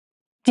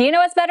Do you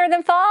know what's better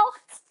than fall?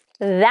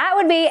 That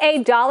would be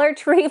a Dollar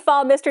Tree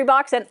fall mystery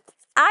box, and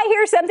I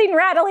hear something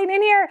rattling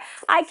in here.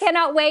 I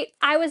cannot wait.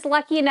 I was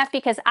lucky enough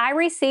because I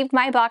received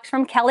my box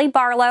from Kelly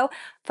Barlow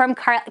from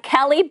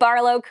Kelly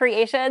Barlow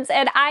Creations,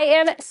 and I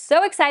am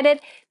so excited.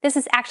 This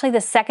is actually the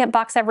second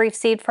box I've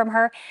received from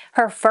her.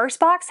 Her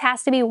first box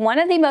has to be one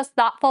of the most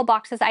thoughtful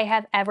boxes I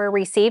have ever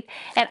received,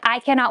 and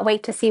I cannot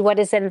wait to see what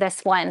is in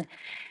this one.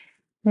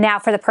 Now,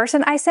 for the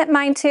person I sent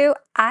mine to,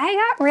 I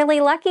got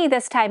really lucky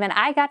this time, and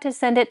I got to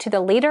send it to the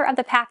leader of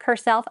the pack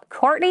herself,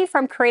 Courtney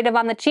from Creative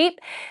on the Cheap.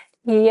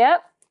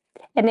 Yep.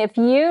 And if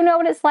you know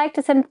what it's like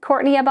to send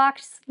Courtney a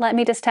box, let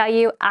me just tell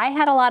you, I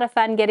had a lot of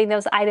fun getting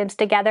those items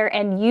together,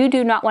 and you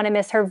do not want to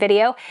miss her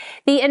video.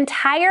 The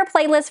entire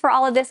playlist for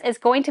all of this is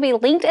going to be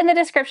linked in the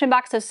description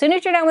box. So as soon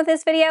as you're done with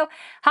this video,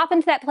 hop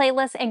into that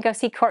playlist and go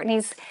see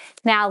Courtney's.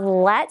 Now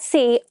let's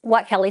see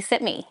what Kelly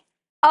sent me.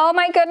 Oh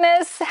my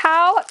goodness,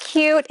 how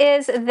cute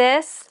is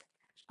this?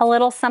 A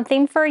little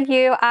something for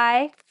you.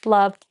 I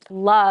love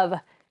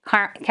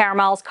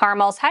caramels.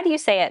 How do you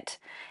say it?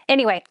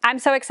 Anyway, I'm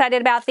so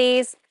excited about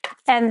these.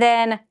 And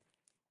then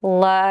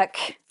look.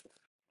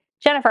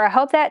 Jennifer, I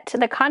hope that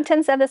the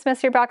contents of this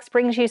mystery box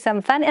brings you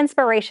some fun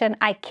inspiration.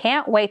 I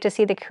can't wait to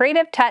see the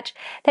creative touch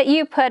that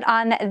you put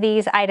on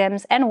these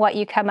items and what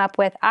you come up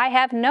with. I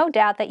have no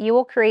doubt that you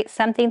will create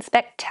something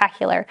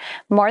spectacular.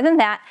 More than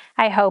that,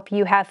 I hope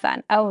you have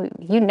fun. Oh,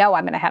 you know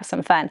I'm going to have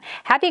some fun.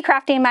 Happy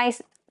crafting, my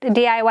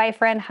DIY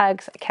friend.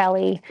 Hugs,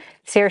 Kelly.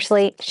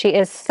 Seriously, she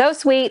is so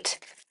sweet,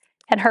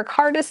 and her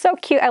card is so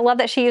cute. I love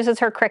that she uses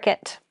her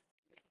Cricut.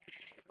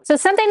 So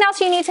something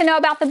else you need to know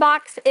about the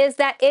box is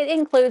that it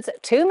includes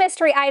 2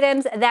 mystery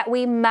items that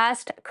we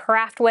must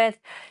craft with.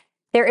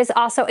 There is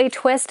also a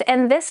twist,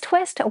 and this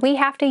twist, we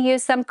have to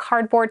use some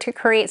cardboard to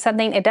create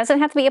something. It doesn't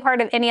have to be a part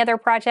of any other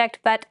project,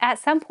 but at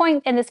some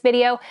point in this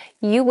video,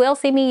 you will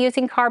see me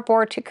using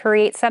cardboard to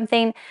create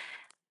something.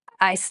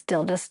 I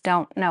still just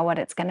don't know what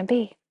it's going to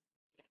be.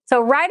 So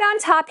right on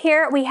top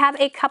here, we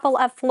have a couple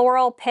of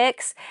floral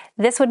picks.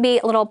 This would be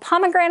little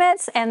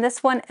pomegranates, and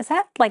this one, is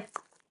that like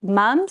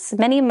mums?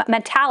 Mini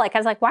metallic. I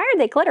was like, why are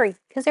they glittery?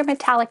 Because they're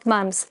metallic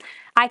mums.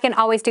 I can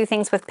always do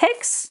things with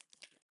picks.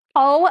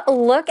 Oh,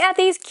 look at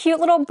these cute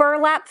little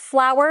burlap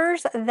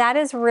flowers. That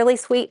is really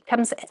sweet.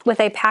 Comes with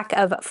a pack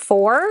of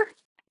 4.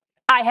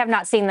 I have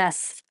not seen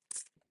this.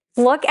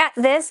 Look at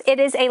this. It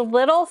is a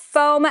little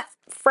foam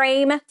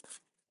frame.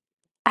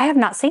 I have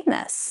not seen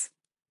this,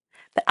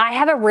 but I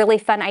have a really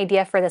fun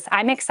idea for this.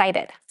 I'm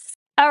excited.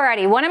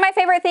 Alrighty, one of my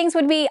favorite things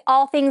would be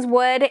all things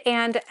wood,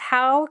 and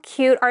how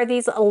cute are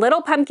these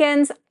little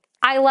pumpkins?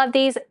 I love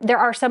these. There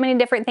are so many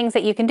different things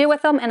that you can do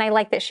with them, and I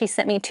like that she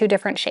sent me 2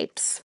 different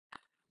shapes.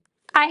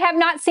 I have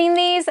not seen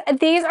these.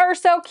 These are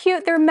so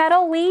cute. They're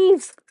metal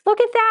leaves. Look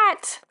at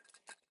that.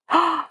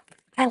 Oh,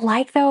 I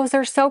like those.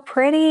 They're so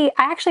pretty.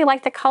 I actually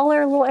like the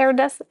color, little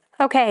iridescent.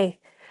 Okay.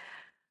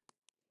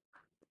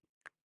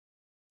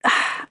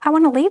 I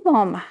want to leave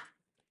them. I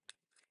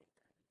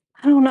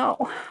don't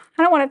know.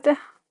 I don't want it to...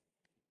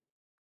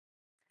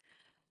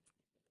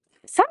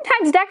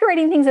 Sometimes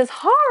decorating things is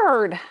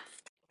hard.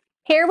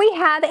 Here we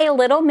have a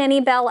little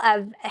mini bell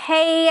of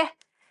hay.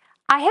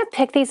 I have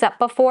picked these up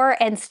before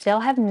and still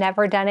have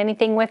never done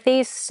anything with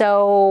these,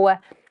 so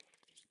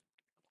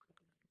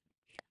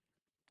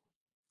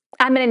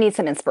I'm gonna need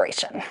some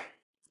inspiration.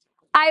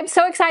 I'm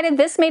so excited.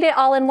 This made it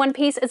all in one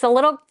piece. It's a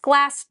little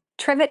glass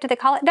trivet. Do they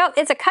call it? No,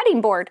 it's a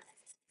cutting board.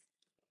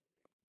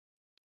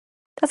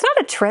 That's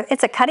not a trivet.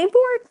 It's a cutting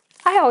board?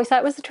 I always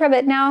thought it was a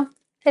trivet. Now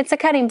it's a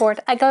cutting board,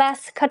 a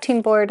glass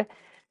cutting board.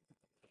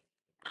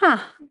 Huh.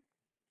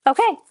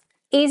 Okay.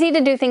 Easy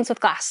to do things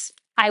with glass.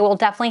 I will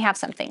definitely have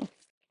something.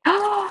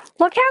 Oh,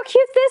 look how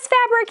cute this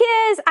fabric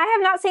is. I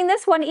have not seen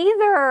this one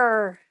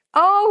either.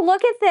 Oh,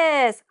 look at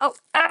this. Oh,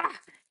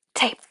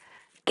 tape.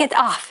 Get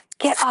off.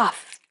 Get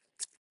off.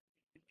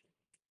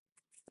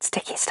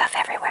 Sticky stuff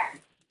everywhere.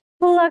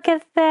 Look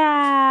at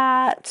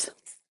that.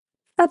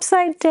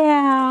 Upside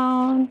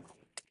down.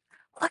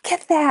 Look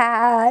at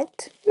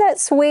that. Isn't that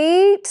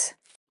sweet?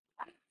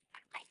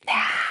 Like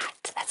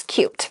that. That's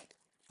cute.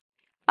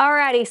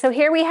 Alrighty, so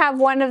here we have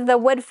one of the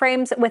wood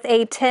frames with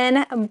a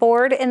tin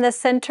board in the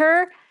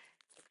center.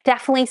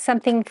 Definitely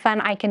something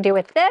fun I can do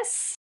with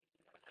this.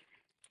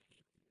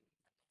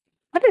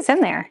 What is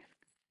in there?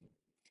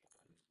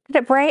 Did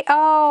it break?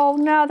 Oh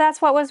no,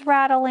 that's what was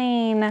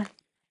rattling.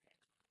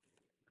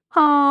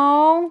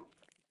 Oh,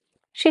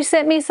 she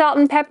sent me salt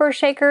and pepper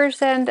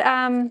shakers,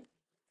 and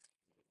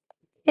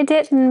it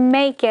didn't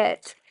make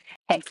it.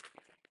 Okay,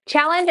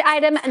 challenge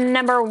item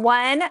number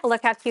 1.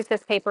 Look how cute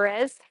this paper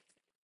is.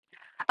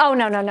 Oh,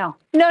 no, no, no.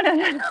 No, no,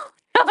 no, no.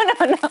 No,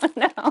 no, no,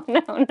 no,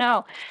 no,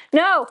 no.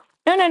 No,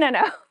 no, no, no,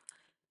 no.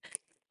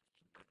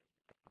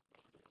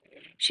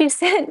 She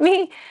sent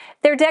me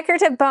their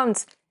decorative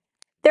bones.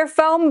 They're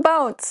foam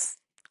bones.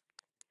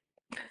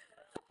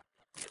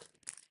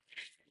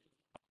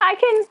 I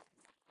can...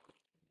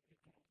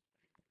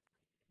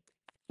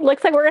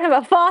 Looks like we're gonna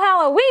have a fall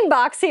Halloween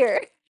box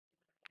here.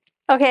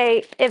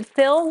 Okay, it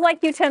feels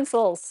like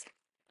utensils.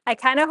 I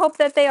kind of hope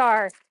that they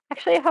are.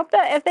 Actually, I hope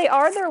that if they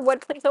are, they're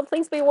wood. Please don't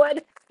please be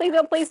wood. Please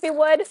don't please be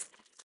wood.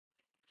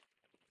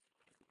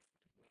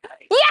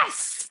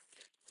 Yes!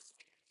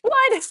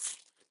 Wood!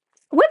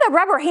 With a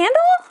rubber handle?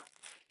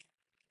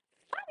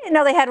 I didn't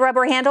know they had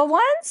rubber handle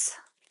ones.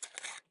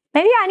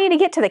 Maybe I need to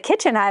get to the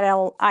kitchen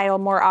aisle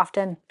more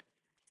often.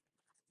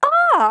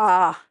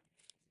 Ah!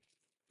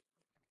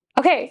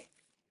 Okay.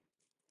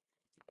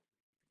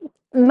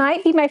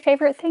 Might be my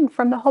favorite thing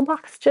from the whole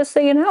box, just so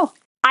you know.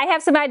 I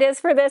have some ideas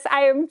for this.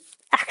 I am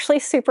actually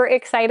super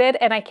excited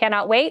and I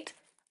cannot wait.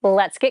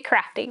 Let's get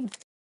crafting.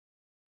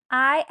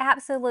 I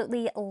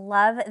absolutely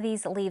love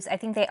these leaves. I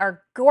think they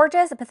are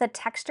gorgeous, but the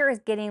texture is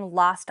getting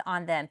lost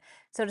on them.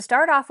 So to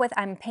start off with,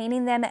 I'm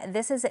painting them.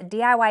 This is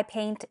DIY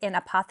paint in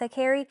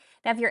Apothecary.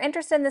 Now, if you're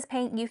interested in this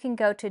paint, you can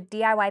go to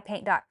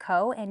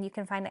DIYpaint.co and you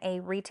can find a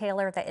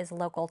retailer that is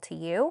local to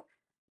you.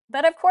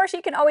 But of course,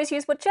 you can always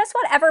use just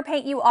whatever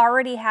paint you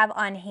already have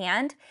on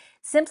hand.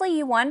 Simply,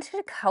 you want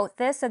to coat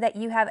this so that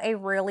you have a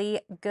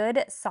really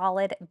good,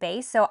 solid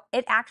base. So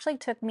it actually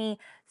took me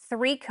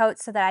 3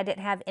 coats so that I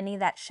didn't have any of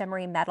that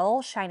shimmery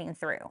metal shining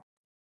through.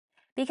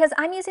 Because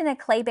I'm using a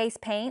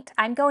clay-based paint,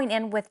 I'm going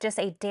in with just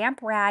a damp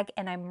rag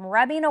and I'm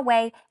rubbing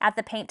away at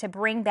the paint to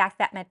bring back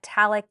that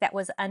metallic that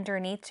was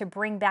underneath, to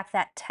bring back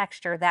that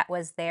texture that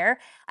was there.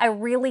 I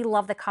really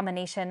love the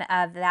combination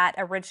of that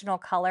original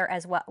color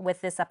as well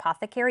with this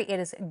Apothecary. It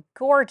is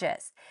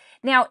gorgeous.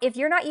 Now, if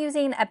you're not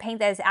using a paint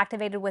that is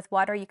activated with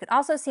water, you can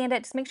also sand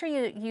it. Just make sure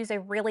you use a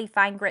really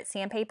fine grit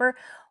sandpaper.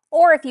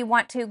 Or if you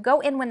want to, go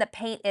in when the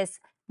paint is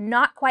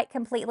not quite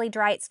completely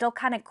dry, it's still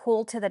kind of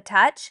cool to the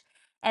touch,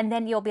 and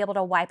then you'll be able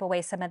to wipe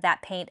away some of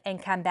that paint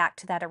and come back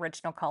to that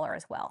original color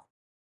as well.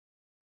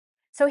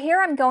 So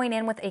here I'm going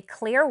in with a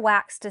clear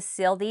wax to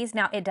seal these.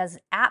 Now it does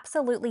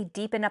absolutely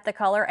deepen up the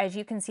color, as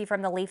you can see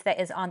from the leaf that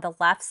is on the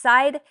left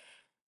side.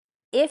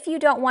 If you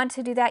don't want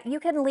to do that,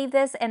 you can leave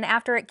this, and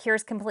after it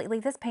cures completely,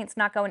 this paint's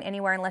not going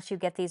anywhere unless you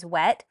get these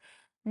wet.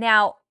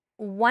 Now,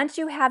 once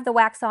you have the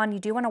wax on, you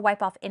do want to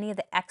wipe off any of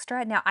the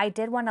extra. Now, I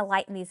did want to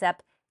lighten these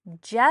up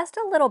just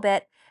a little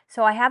bit.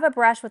 So I have a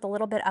brush with a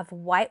little bit of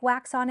white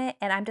wax on it,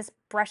 and I'm just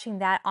brushing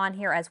that on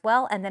here as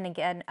well. And then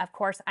again, of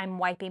course, I'm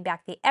wiping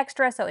back the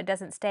extra so it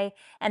doesn't stay,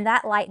 and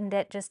that lightened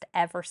it just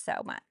ever so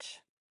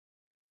much.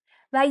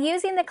 By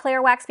using the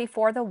clear wax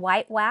before the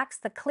white wax,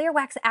 the clear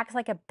wax acts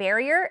like a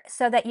barrier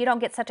so that you don't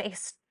get such a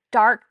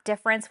stark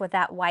difference with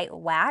that white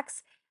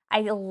wax. I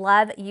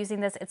love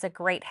using this. It's a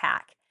great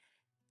hack.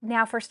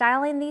 Now for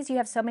styling these, you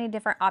have so many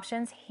different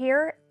options.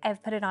 Here,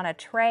 I've put it on a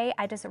tray.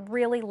 I just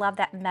really love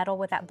that metal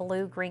with that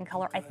blue-green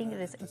color. I think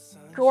it is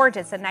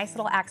gorgeous, a nice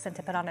little accent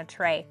to put on a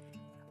tray.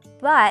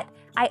 But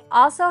I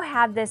also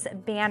have this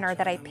banner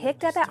that I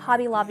picked up at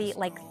Hobby Lobby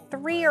like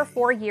 3 or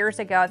 4 years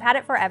ago. I've had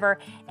it forever,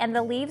 and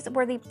the leaves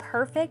were the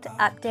perfect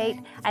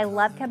update. I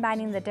love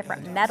combining the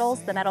different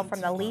metals, the metal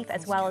from the leaf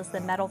as well as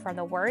the metal from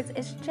the words.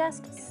 It's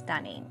just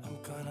stunning.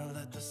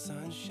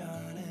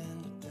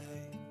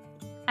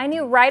 I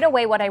knew right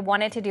away what I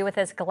wanted to do with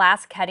this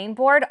glass cutting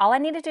board. All I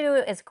needed to do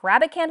is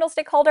grab a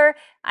candlestick holder.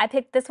 I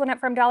picked this one up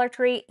from Dollar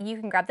Tree. You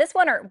can grab this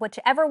one or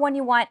whichever one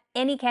you want.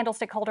 Any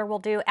candlestick holder will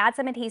do. Add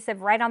some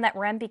adhesive right on that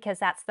rim because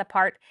that's the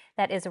part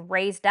that is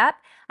raised up.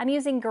 I'm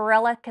using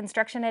Gorilla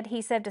Construction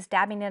Adhesive, just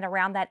dabbing it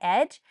around that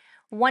edge.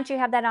 Once you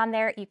have that on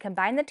there, you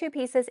combine the 2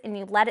 pieces and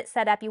you let it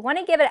set up. You want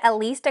to give it at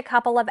least a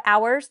couple of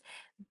hours,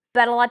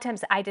 but a lot of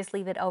times I just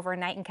leave it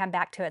overnight and come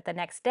back to it the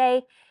next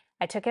day.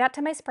 I took it out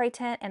to my spray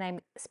tent and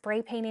I'm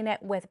spray painting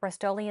it with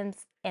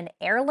Rust-Oleum's and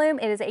Heirloom.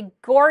 It is a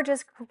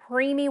gorgeous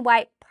creamy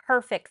white,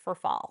 perfect for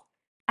fall.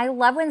 I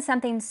love when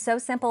something so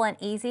simple and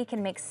easy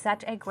can make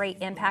such a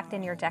great impact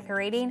in your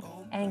decorating.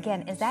 And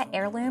again, is that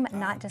Heirloom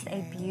not just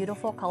a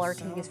beautiful color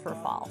to use for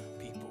fall?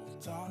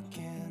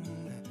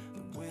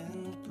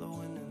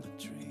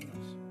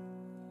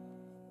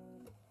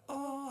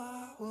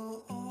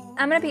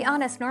 I'm gonna be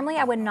honest, normally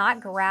I would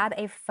not grab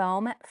a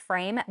foam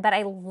frame, but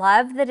I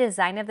love the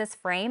design of this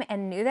frame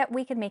and knew that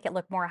we could make it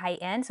look more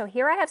high-end. So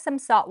here I have some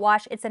salt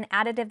wash. It's an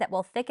additive that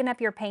will thicken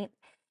up your paint.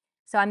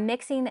 So I'm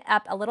mixing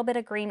up a little bit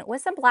of green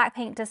with some black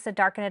paint just to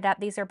darken it up.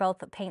 These are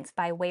both paints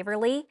by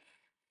Waverly.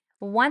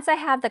 Once I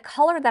have the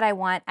color that I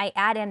want, I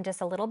add in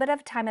just a little bit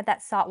of time at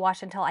that salt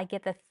wash until I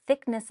get the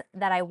thickness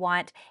that I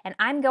want. And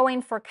I'm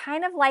going for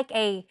kind of like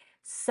a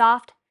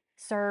soft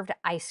served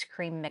ice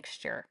cream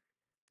mixture.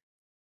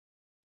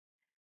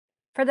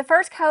 For the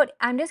first coat,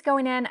 I'm just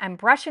going in, I'm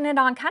brushing it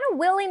on kind of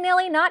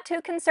willy-nilly, not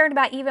too concerned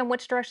about even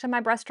which direction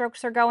my brush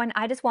strokes are going.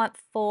 I just want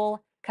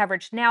full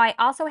coverage. Now, I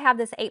also have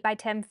this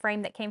 8x10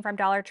 frame that came from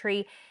Dollar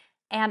Tree,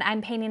 and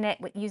I'm painting it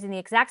using the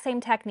exact same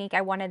technique.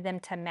 I wanted them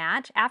to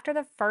match. After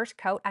the first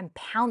coat, I'm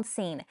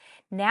pouncing.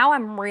 Now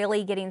I'm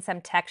really getting some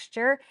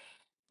texture.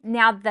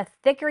 Now, the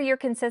thicker your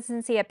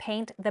consistency of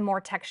paint, the more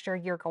texture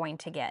you're going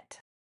to get.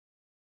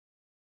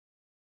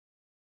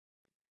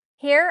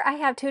 Here I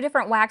have 2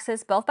 different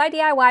waxes, both by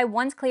DIY.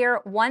 One's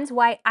clear, one's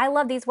white. I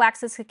love these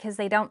waxes because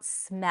they don't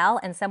smell,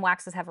 and some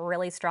waxes have a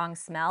really strong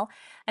smell.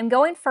 I'm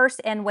going first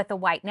in with the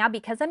white. Now,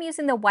 because I'm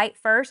using the white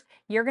first,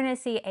 you're gonna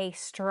see a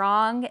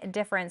strong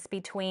difference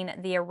between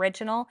the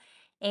original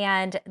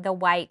and the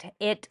white.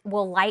 It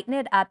will lighten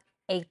it up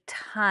a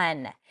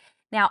ton.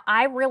 Now,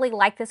 I really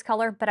like this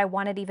color, but I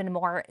wanted even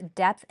more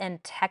depth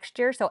and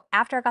texture. So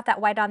after I got that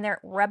white on there,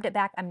 rubbed it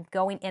back, I'm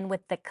going in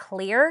with the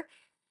clear,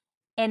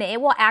 and it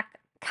will act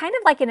kind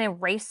of like an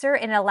eraser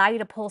and allow you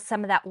to pull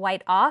some of that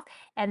white off.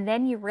 And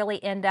then you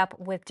really end up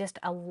with just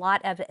a lot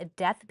of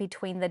depth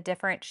between the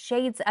different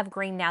shades of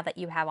green now that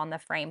you have on the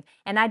frame.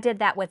 And I did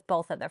that with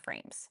both of the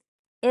frames.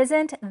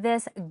 Isn't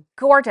this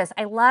gorgeous?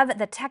 I love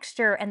the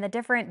texture and the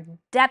different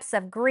depths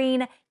of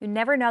green. You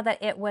never know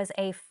that it was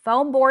a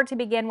foam board to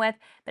begin with,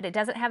 but it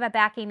doesn't have a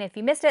backing. If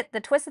you missed it, the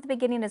twist at the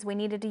beginning is we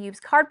needed to use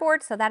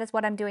cardboard, so that is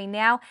what I'm doing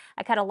now.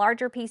 I cut a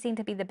larger piecing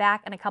to be the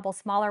back and a couple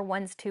smaller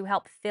ones to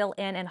help fill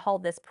in and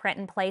hold this print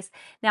in place.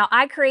 Now,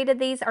 I created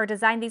these or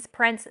designed these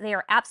prints. They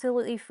are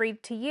absolutely free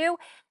to you.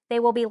 They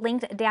will be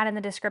linked down in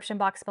the description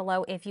box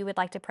below if you would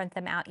like to print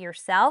them out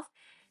yourself.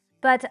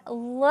 But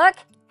look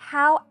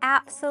how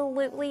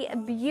absolutely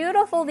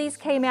beautiful these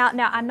came out.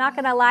 Now, I'm not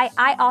gonna lie,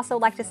 I also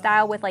like to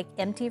style with like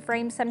empty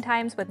frames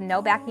sometimes with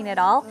no backing at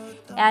all.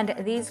 And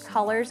these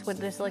colors would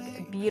just look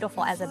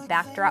beautiful as a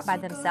backdrop by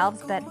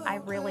themselves, but I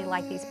really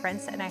like these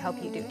prints and I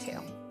hope you do too.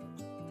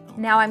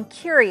 Now I'm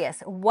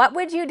curious, what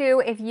would you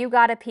do if you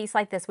got a piece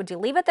like this? Would you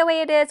leave it the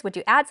way it is? Would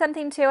you add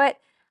something to it?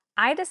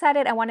 I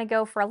decided I want to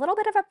go for a little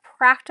bit of a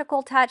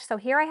practical touch. So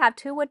here I have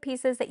 2 wood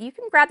pieces that you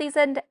can grab these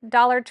in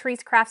Dollar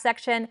Tree's craft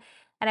section,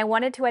 and I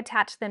wanted to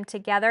attach them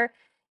together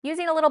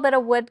using a little bit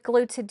of wood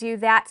glue to do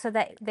that so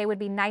that they would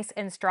be nice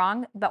and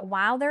strong. But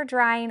while they're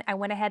drying, I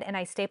went ahead and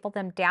I stapled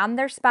them down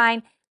their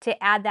spine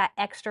to add that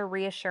extra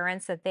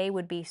reassurance that they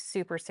would be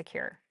super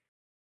secure.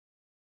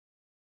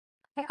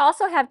 I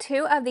also have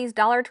 2 of these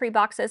Dollar Tree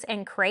boxes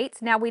and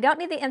crates. Now, we don't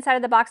need the inside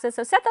of the boxes,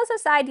 so set those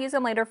aside, use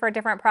them later for a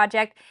different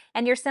project,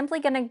 and you're simply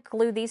going to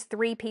glue these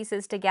 3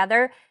 pieces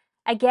together.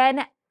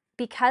 Again,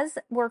 because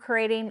we're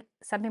creating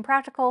something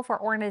practical for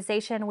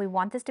organization, we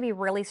want this to be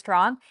really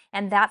strong,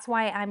 and that's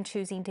why I'm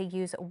choosing to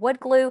use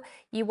wood glue.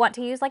 You want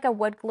to use like a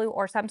wood glue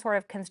or some sort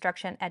of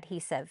construction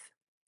adhesive.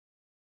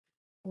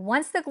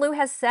 Once the glue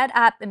has set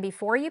up and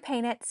before you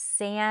paint it,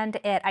 sand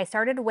it. I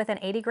started with an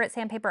 80 grit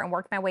sandpaper and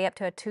worked my way up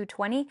to a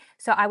 220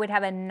 so I would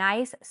have a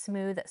nice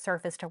smooth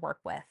surface to work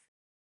with.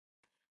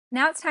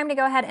 Now it's time to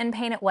go ahead and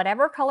paint it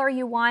whatever color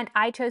you want.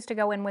 I chose to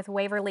go in with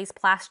Waverly's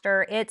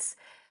Plaster. It's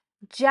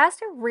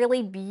just a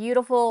really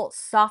beautiful,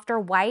 softer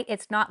white.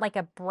 It's not like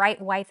a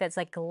bright white that's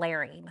like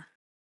glaring.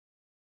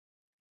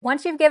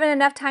 Once you've given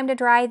enough time to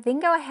dry, then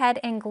go ahead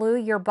and glue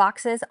your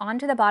boxes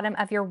onto the bottom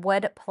of your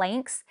wood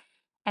planks.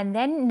 And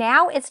then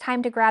now it's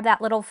time to grab that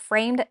little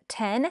framed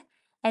tin,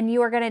 and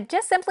you are going to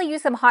just simply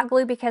use some hot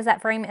glue because that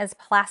frame is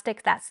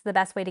plastic. That's the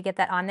best way to get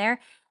that on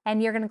there.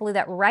 And you're going to glue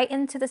that right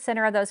into the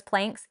center of those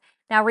planks.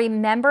 Now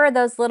remember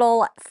those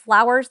little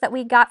flowers that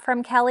we got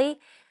from Kelly?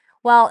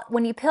 Well,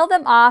 when you peel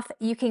them off,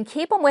 you can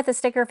keep them with a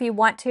sticker if you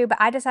want to, but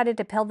I decided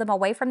to peel them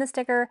away from the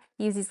sticker,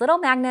 use these little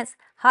magnets,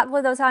 hot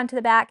glue those onto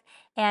the back,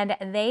 and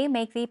they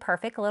make the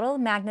perfect little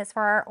magnets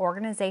for our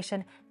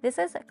organization. This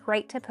is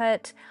great to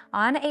put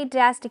on a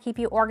desk to keep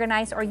you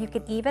organized, or you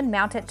could even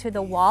mount it to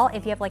the wall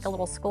if you have like a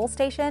little school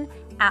station.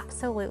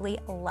 Absolutely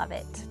love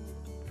it.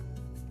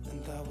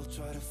 And I will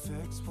try to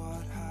fix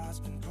what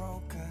has been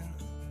broken.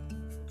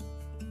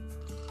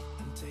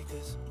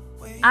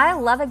 I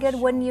love a good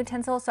wooden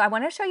utensil, so I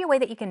want to show you a way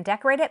that you can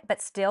decorate it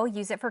but still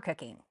use it for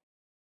cooking.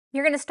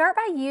 You're going to start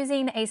by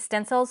using a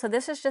stencil. So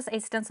this is just a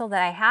stencil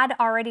that I had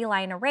already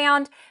lying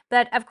around,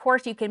 but of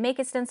course you can make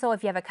a stencil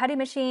if you have a cutting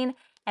machine,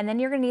 and then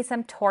you're going to need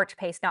some torch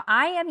paste. Now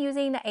I am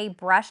using a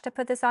brush to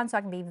put this on so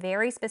I can be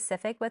very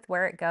specific with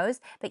where it goes,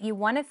 but you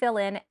want to fill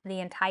in the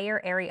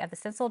entire area of the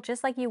stencil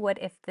just like you would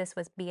if this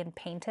was being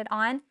painted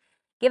on.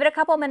 Give it a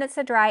couple minutes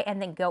to dry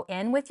and then go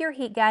in with your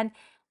heat gun,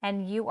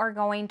 and you are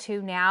going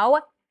to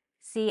now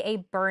see a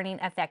burning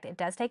effect. It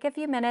does take a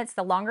few minutes.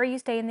 The longer you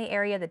stay in the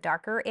area, the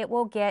darker it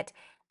will get,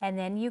 and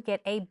then you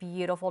get a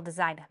beautiful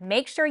design.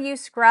 Make sure you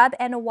scrub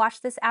and wash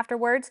this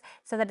afterwards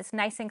so that it's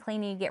nice and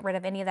clean and you get rid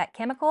of any of that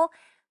chemical.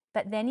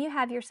 But then you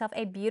have yourself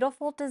a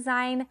beautiful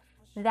design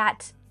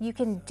that you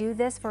can do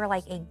this for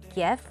like a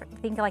gift.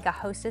 Think like a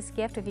hostess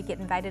gift if you get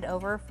invited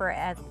over for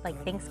a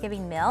like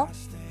Thanksgiving meal,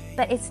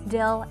 but it's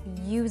still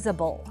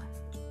usable.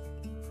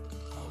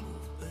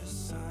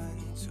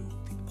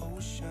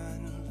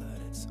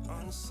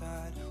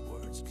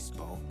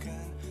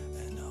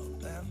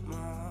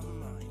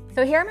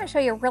 So here I'm going to show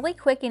you a really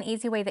quick and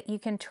easy way that you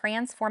can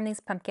transform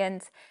these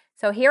pumpkins.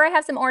 So here I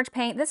have some orange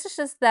paint. This is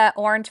just the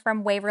orange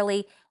from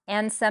Waverly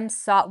and some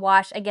salt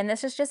wash. Again,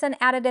 this is just an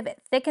additive.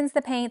 It thickens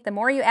the paint. The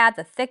more you add,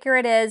 the thicker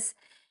it is.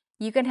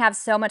 You can have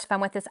so much fun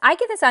with this. I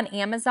get this on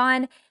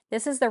Amazon.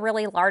 This is the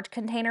really large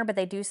container, but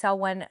they do sell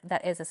one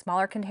that is a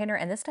smaller container,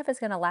 and this stuff is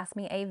going to last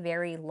me a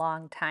very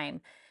long time.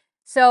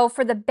 So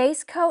for the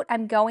base coat,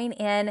 I'm going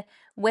in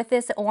with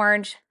this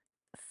orange.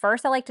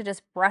 First, I like to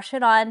just brush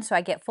it on so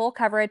I get full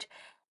coverage,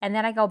 and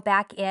then I go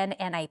back in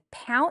and I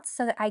pounce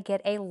so that I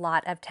get a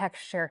lot of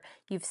texture.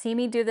 You've seen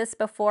me do this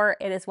before.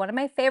 It is one of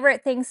my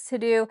favorite things to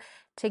do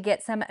to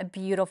get some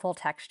beautiful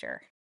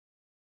texture.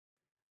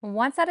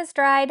 Once that is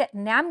dried,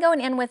 now I'm going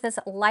in with this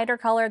lighter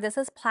color. This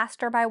is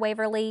Plaster by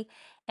Waverly,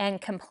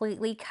 and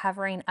completely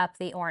covering up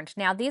the orange.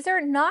 Now these are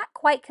not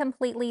quite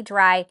completely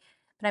dry,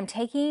 but I'm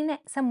taking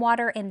some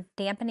water and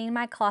dampening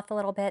my cloth a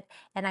little bit,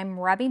 and I'm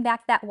rubbing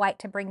back that white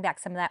to bring back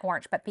some of that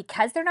orange. But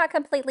because they're not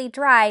completely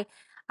dry,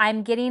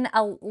 I'm getting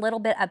a little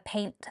bit of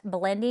paint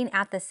blending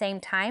at the same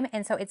time,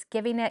 and so it's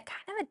giving it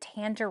kind of a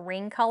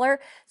tangerine color.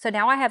 So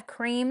now I have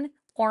cream,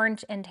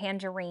 orange, and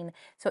tangerine.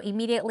 So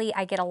immediately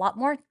I get a lot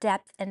more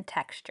depth and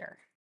texture.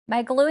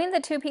 By gluing the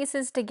two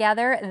pieces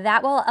together,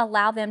 that will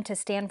allow them to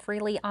stand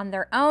freely on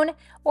their own,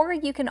 or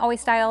you can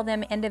always style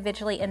them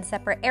individually in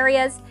separate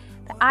areas.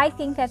 But I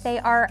think that they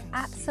are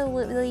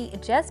absolutely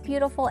just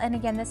beautiful. And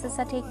again, this is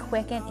such a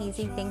quick and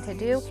easy thing to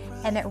do,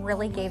 and it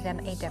really gave them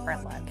a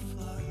different look.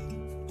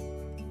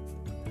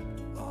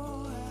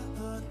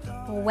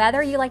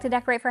 Whether you like to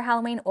decorate for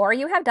Halloween or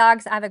you have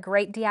dogs, I have a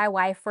great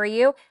DIY for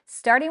you.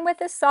 Starting with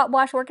this salt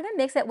wash, we're going to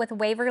mix it with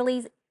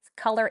Waverly's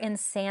color in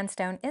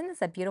Sandstone. Isn't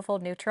this a beautiful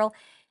neutral?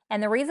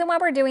 And the reason why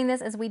we're doing this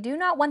is we do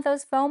not want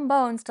those foam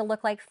bones to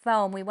look like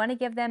foam. We want to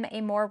give them a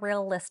more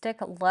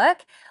realistic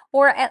look,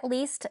 or at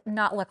least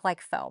not look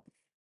like foam.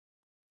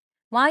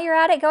 While you're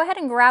at it, go ahead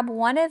and grab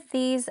one of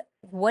these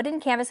wooden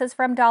canvases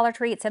from Dollar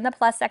Tree. It's in the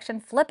plus section.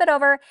 Flip it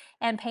over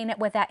and paint it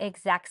with that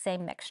exact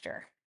same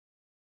mixture.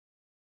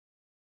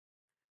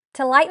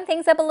 To lighten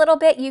things up a little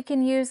bit, you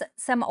can use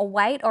some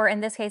white, or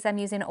in this case, I'm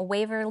using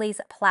Waverly's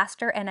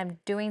Plaster, and I'm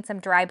doing some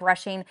dry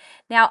brushing.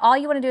 Now, all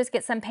you want to do is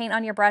get some paint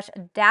on your brush,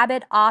 dab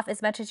it off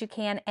as much as you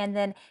can, and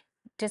then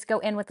just go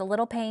in with a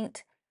little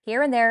paint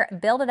here and there,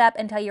 build it up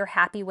until you're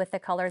happy with the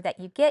color that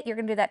you get. You're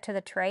going to do that to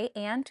the tray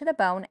and to the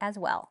bone as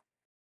well.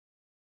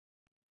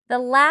 The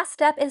last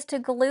step is to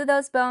glue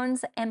those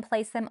bones and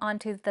place them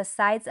onto the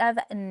sides of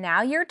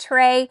now your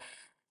tray.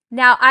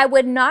 Now, I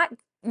would not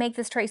make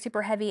this tray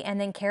super heavy and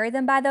then carry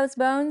them by those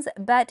bones,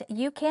 but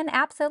you can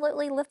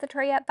absolutely lift the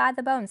tray up by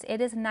the bones. It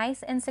is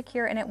nice and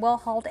secure, and it will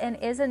hold, and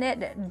isn't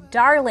it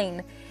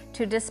darling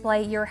to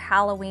display your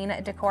Halloween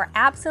decor?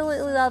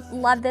 Absolutely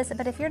love this,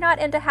 but if you're not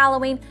into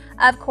Halloween,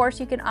 of course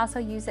you can also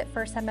use it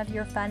for some of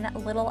your fun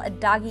little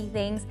doggy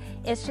things.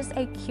 It's just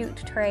a cute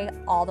tray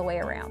all the way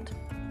around.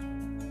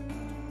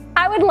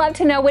 I would love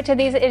to know which of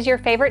these is your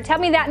favorite. Tell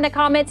me that in the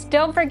comments.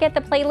 Don't forget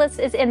the playlist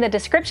is in the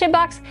description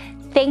box.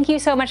 Thank you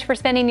so much for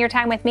spending your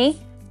time with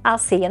me. I'll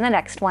see you in the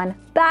next one.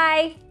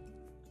 Bye.